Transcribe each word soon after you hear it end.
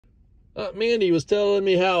Mandy was telling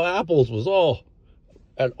me how Apples was all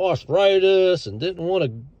had arthritis and didn't want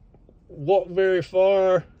to walk very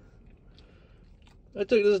far. I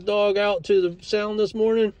took this dog out to the sound this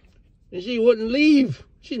morning, and she wouldn't leave.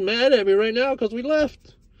 She's mad at me right now because we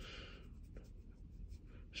left.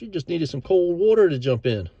 She just needed some cold water to jump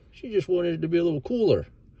in. She just wanted it to be a little cooler.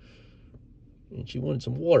 And she wanted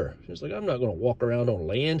some water. She was like, I'm not going to walk around on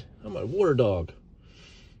land. I'm a water dog.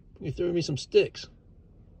 You threw me some sticks.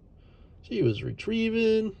 She was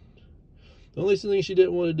retrieving. The only thing she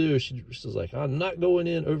didn't want to do, she was like, I'm not going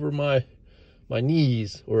in over my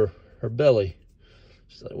knees or her belly.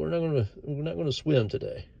 She's like, we're not gonna swim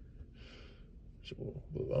today.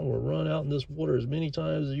 I'm gonna run out in this water as many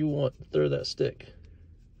times as you want to throw that stick.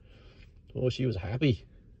 Well, she was happy.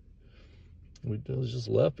 We just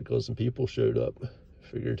left because some people showed up.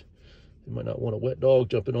 Figured they might not want a wet dog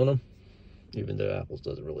jumping on them, even though Apples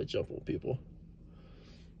doesn't really jump on people.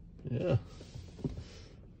 Yeah.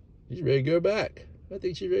 She's ready to go back. I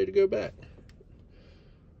think she's ready to go back.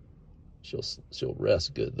 She'll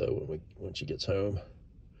rest good though when she gets home.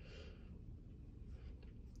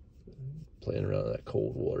 Playing around in that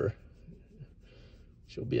cold water.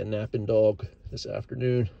 She'll be a napping dog this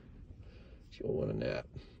afternoon. She'll want a nap.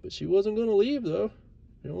 But she wasn't going to leave though.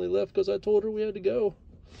 She only left because I told her we had to go.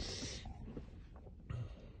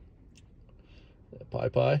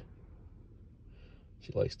 That Pie,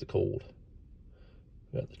 she likes the cold.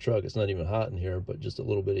 Got the truck. It's not even hot in here, but just a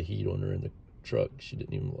little bit of heat on her in the truck. She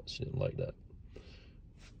didn't like that.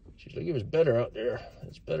 She's like, it was better out there.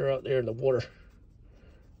 It's better out there in the water.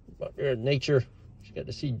 Out there in nature. She got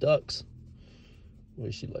to see ducks. Why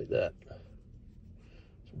is she like that?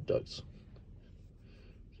 Some ducks.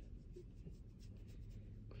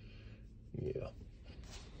 Yeah.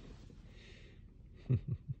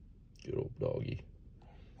 Good old doggy.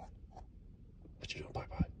 What you doing, Pie?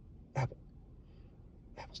 Apple.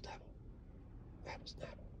 Apple snapple. Apple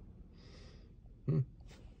snapple. You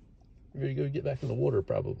ready to go get back in the water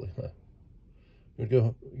probably, huh?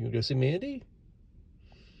 You wanna go see Mandy?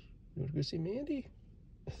 You want to go see Mandy?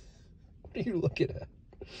 What are you looking at?